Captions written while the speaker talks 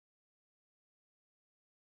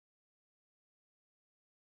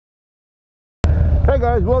Hey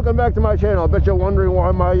guys, welcome back to my channel. I bet you're wondering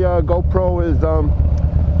why my GoPro is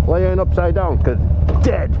laying upside down, because it's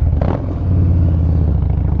dead.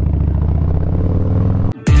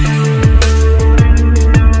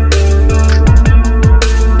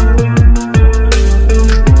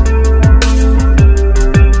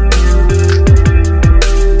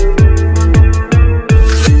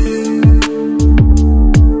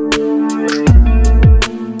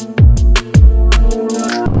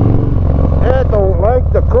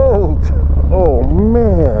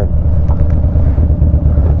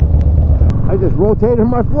 Rotated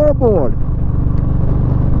my floorboard.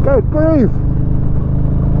 Good grief.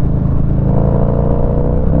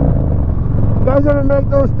 You guys ever make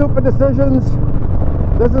those stupid decisions?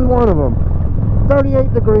 This is one of them.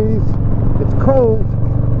 38 degrees. It's cold.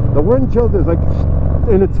 The wind chill is like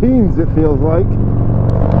in the teens, it feels like.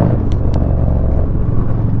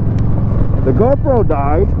 The GoPro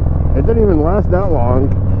died. It didn't even last that long.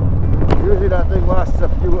 Usually that thing lasts a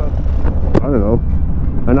few, I don't know,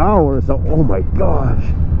 an hour or so. Oh my gosh.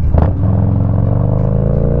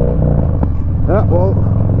 Yeah, well,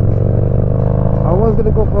 I was going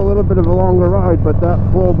to go for a little bit of a longer ride, but that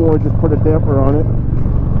floorboard just put a damper on it.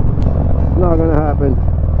 It's not going to happen.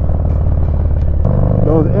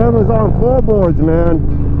 Those Amazon floorboards, man,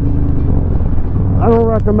 I don't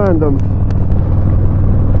recommend them.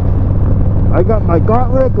 I got my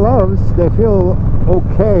Gauntlet gloves. They feel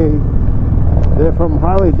okay. They're from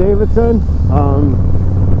Harley Davidson.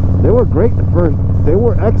 They were great they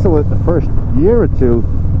were excellent the first year or two,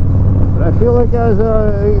 but I feel like as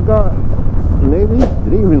it got, maybe,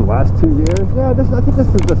 did it even last 2 years? Yeah, I think this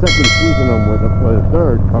is the second season I'm with them, or the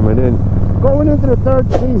third coming in, going into the third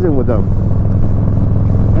season with them,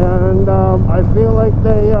 and I feel like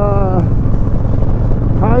they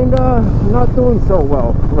kinda not doing so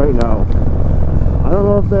well right now. I don't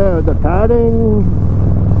know if the padding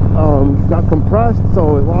got compressed,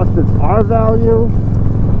 so it lost its R value.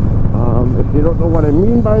 If you don't know what I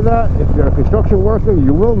mean by that, if you're a construction worker,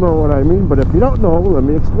 you will know what I mean, but if you don't know, let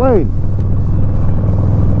me explain.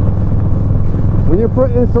 When you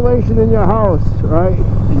put insulation in your house, right,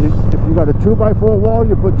 if you got a 2x4 wall,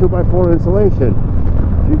 you put 2x4 insulation.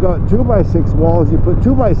 If you got 2x6 walls, you put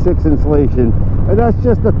 2x6 insulation, and that's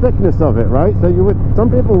just the thickness of it, right? So some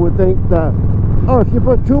people would think that, oh, if you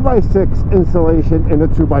put 2x6 insulation in a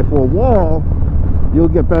 2x4 wall, you'll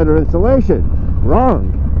get better insulation.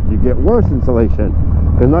 Wrong. You get worse insulation,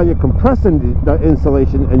 because now you're compressing the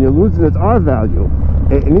insulation and you're losing its R value.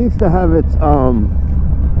 It needs to have its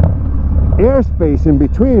airspace in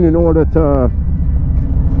between in order to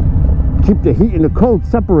keep the heat and the cold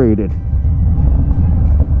separated.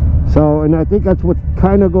 So, and I think that's what's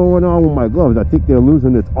kind of going on with my gloves. I think they're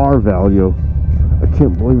losing its R value. I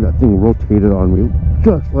can't believe that thing rotated on me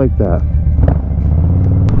just like that.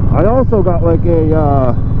 I also got like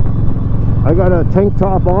I got a tank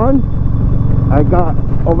top on. I got,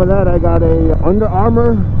 over that I got a Under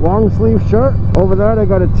Armour long sleeve shirt. Over that I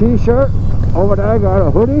got a t-shirt. Over there I got a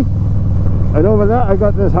hoodie. And over that I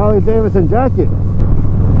got this Harley Davidson jacket.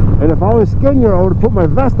 And if I was skinnier, I would have put my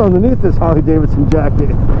vest underneath this Harley Davidson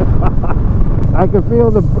jacket. I can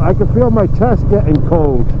feel my chest getting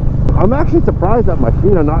cold. I'm actually surprised that my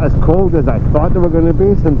feet are not as cold as I thought they were going to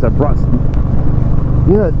be, since I brought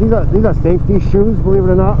these are safety shoes, believe it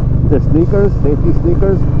or not. They're sneakers, safety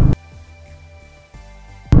sneakers.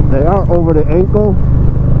 They are over the ankle,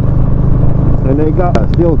 and they got a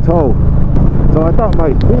steel toe. So I thought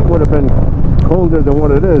my feet would have been colder than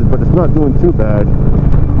what it is, but it's not doing too bad.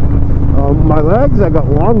 My legs, I got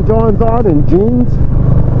long johns on and jeans.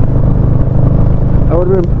 That would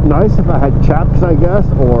have been nice if I had chaps, I guess,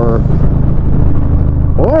 or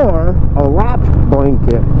a lap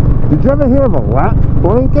blanket. Did you ever hear of a lap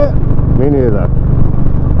blanket? Me neither.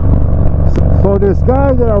 So this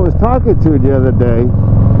guy that I was talking to the other day,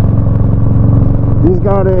 he's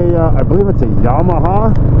got a, I believe it's a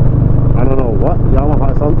Yamaha, I don't know what,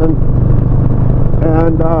 Yamaha something,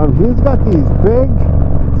 and he's got these big,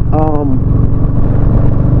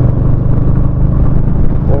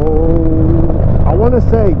 I want to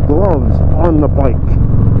say gloves on the bike.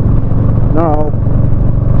 Now,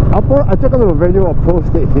 I took a little video, I'll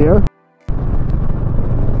post it here.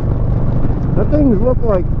 The things look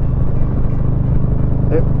like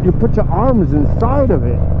you put your arms inside of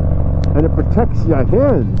it and it protects your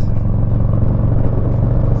hands.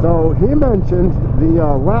 So he mentioned the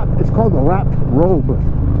lap, it's called a lap robe.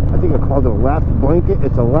 I think I called it a lap blanket.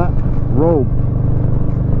 It's a lap robe.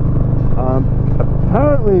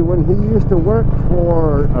 Apparently when he used to work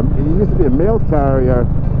for, he used to be a mail carrier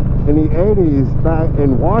in the 80s back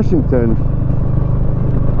in Washington,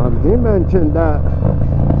 He mentioned that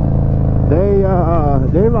they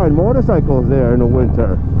ride motorcycles there in the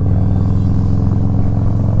winter.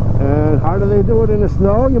 And how do they do it in the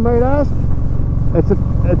snow, you might ask? It's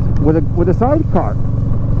with a sidecar.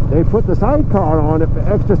 They put the sidecar on it for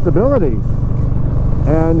extra stability.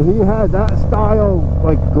 And he had that style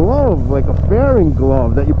like glove, like a fairing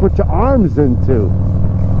glove that you put your arms into.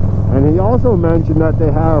 And he also mentioned that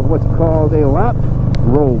they have what's called a lap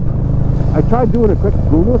robe. I tried doing a quick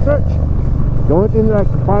Google search. The only thing that I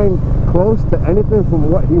could find close to anything from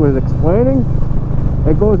what he was explaining,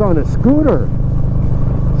 it goes on a scooter.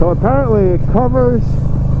 So apparently it covers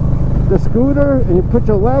the scooter and you put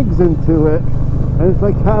your legs into it, and it's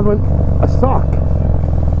like having a sock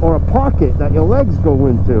or a pocket that your legs go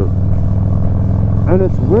into, and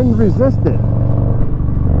it's wind resistant.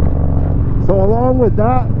 So along with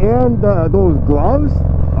that and those gloves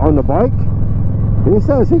on the bike, he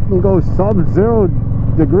says he can go sub-0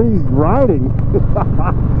 degrees riding.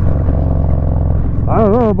 I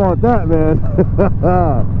don't know about that, man.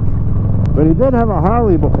 But he did have a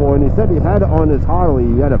Harley before, and he said he had it on his Harley.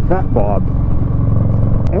 He had a Fat Bob.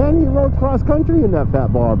 And he rode cross country in that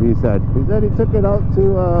Fat Bob, he said. He said he took it out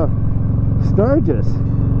to Sturgis.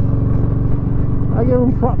 I give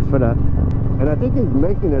him props for that. And I think he's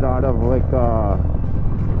making it out of like, oh,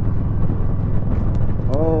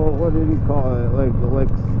 what did he call it? Like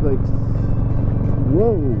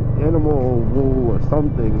wool, animal wool or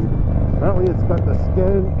something. Apparently it's got the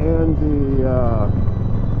skin and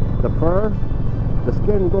the fur. The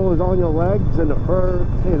skin goes on your legs and the fur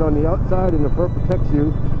stays on the outside, and the fur protects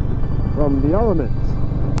you from the elements.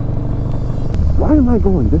 Why am I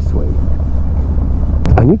going this way?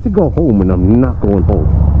 I need to go home, and I'm not going home.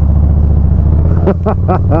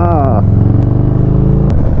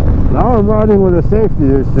 Now I'm riding with a safety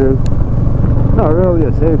issue. Not really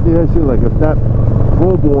a safety issue. Like if that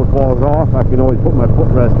floorboard falls off, I can always put my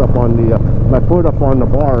footrest up on the my foot up on the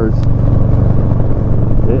bars,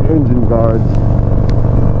 the engine guards.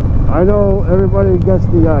 I know everybody gets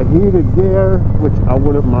the heated gear, which I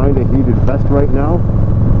wouldn't mind a heated vest right now.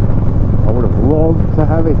 I would have loved to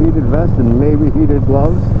have a heated vest and maybe heated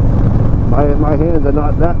gloves. My hands are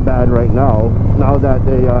not that bad right now, now that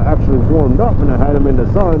they actually warmed up and I had them in the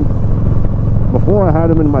sun. Before I had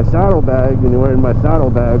them in my saddlebag, and they were in my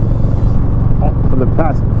saddlebag for the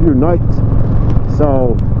past few nights.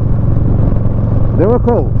 So they were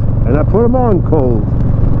cold, and I put them on cold,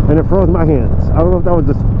 and it froze my hands. I don't know if that was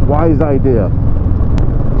a wise idea.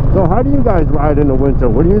 So how do you guys ride in the winter?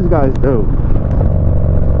 What do you guys do?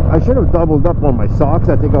 I should have doubled up on my socks.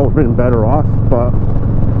 I think I would have been better off, but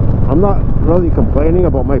I'm not really complaining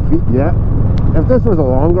about my feet yet. If this was a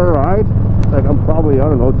longer ride, like I'm probably, I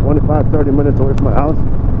don't know, 25-30 minutes away from my house.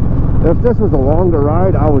 If this was a longer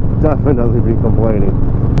ride, I would definitely be complaining.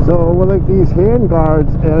 So with like these hand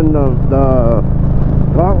guards and the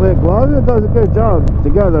gauntlet gloves, it does a good job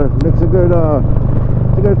together. Makes a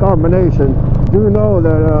good combination. Do know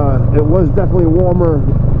that it was definitely warmer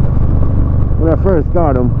when I first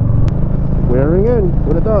got them. Wearing in, that's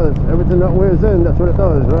what it does. Everything that wears in, that's what it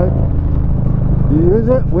does, right? You use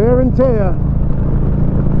it, wear and tear.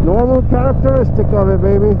 Normal characteristic of it,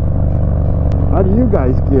 baby. How do you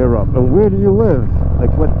guys gear up, and where do you live?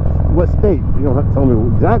 Like what state? You don't have to tell me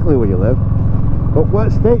exactly where you live, but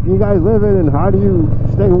what state do you guys live in, and how do you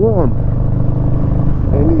stay warm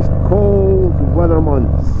in these cold weather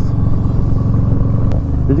months?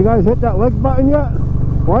 Did you guys hit that like button yet?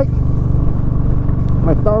 Like?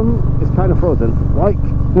 My thumb is kind of frozen. Like.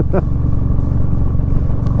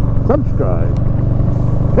 Subscribe.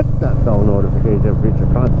 Hit that bell notification for future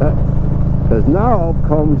content, because now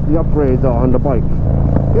comes the upgrades on the bike.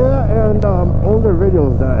 Yeah, and older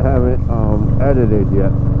videos that I haven't edited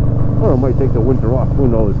yet, or I might take the winter off, who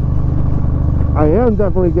knows. I am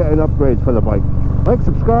definitely getting upgrades for the bike. Like,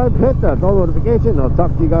 subscribe, hit that bell notification, and I'll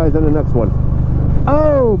talk to you guys in the next one.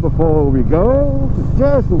 Oh, before we go,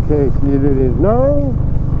 just in case you didn't know,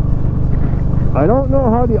 I don't know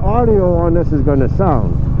how the audio on this is going to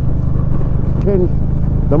sound.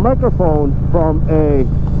 The microphone from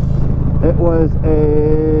it was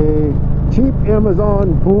a cheap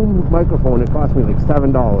Amazon boom microphone. It cost me like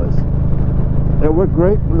 $7. It worked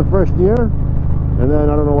great for the first year, and then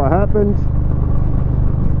I don't know what happened.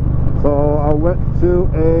 So I went to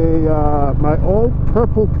my old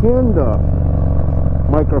Purple Panda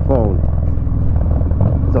microphone.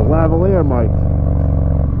 It's a lavalier mic.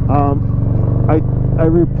 I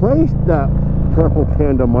replaced that Purple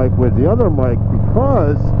Panda mic with the other mic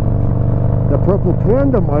because the Purple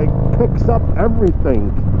Panda mic picks up everything.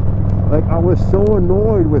 Like, I was so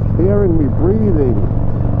annoyed with hearing me breathing.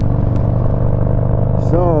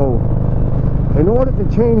 So in order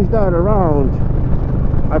to change that around,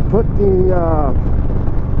 I put the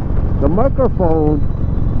microphone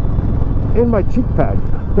in my cheek pad.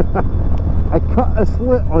 I cut a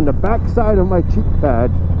slit on the back side of my cheek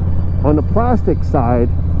pad on the plastic side,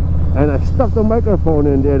 and I stuck the microphone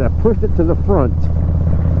in there and I pushed it to the front.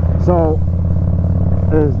 So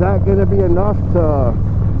is that going to be enough to,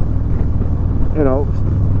 you know,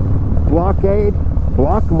 block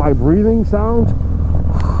my breathing sound?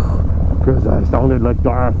 Because I sounded like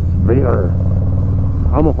Darth Vader.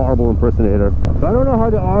 I'm a horrible impersonator. So I don't know how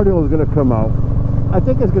the audio is going to come out. I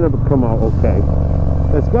think it's going to come out okay.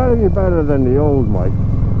 It's got to be better than the old mic.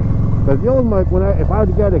 Because the old mic, if I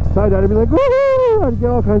would get excited, I'd be like, woo! I'd get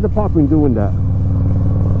all kinds of popping doing that.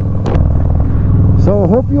 So I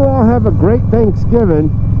hope you all have a great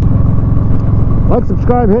Thanksgiving. Like,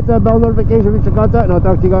 subscribe, hit that bell notification if you got that, and I'll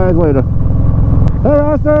talk to you guys later. Hey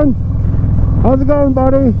Austin! How's it going,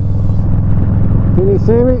 buddy? Can you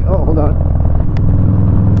see me? Oh, hold on.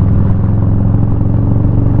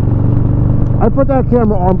 I put that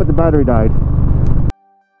camera on, but the battery died.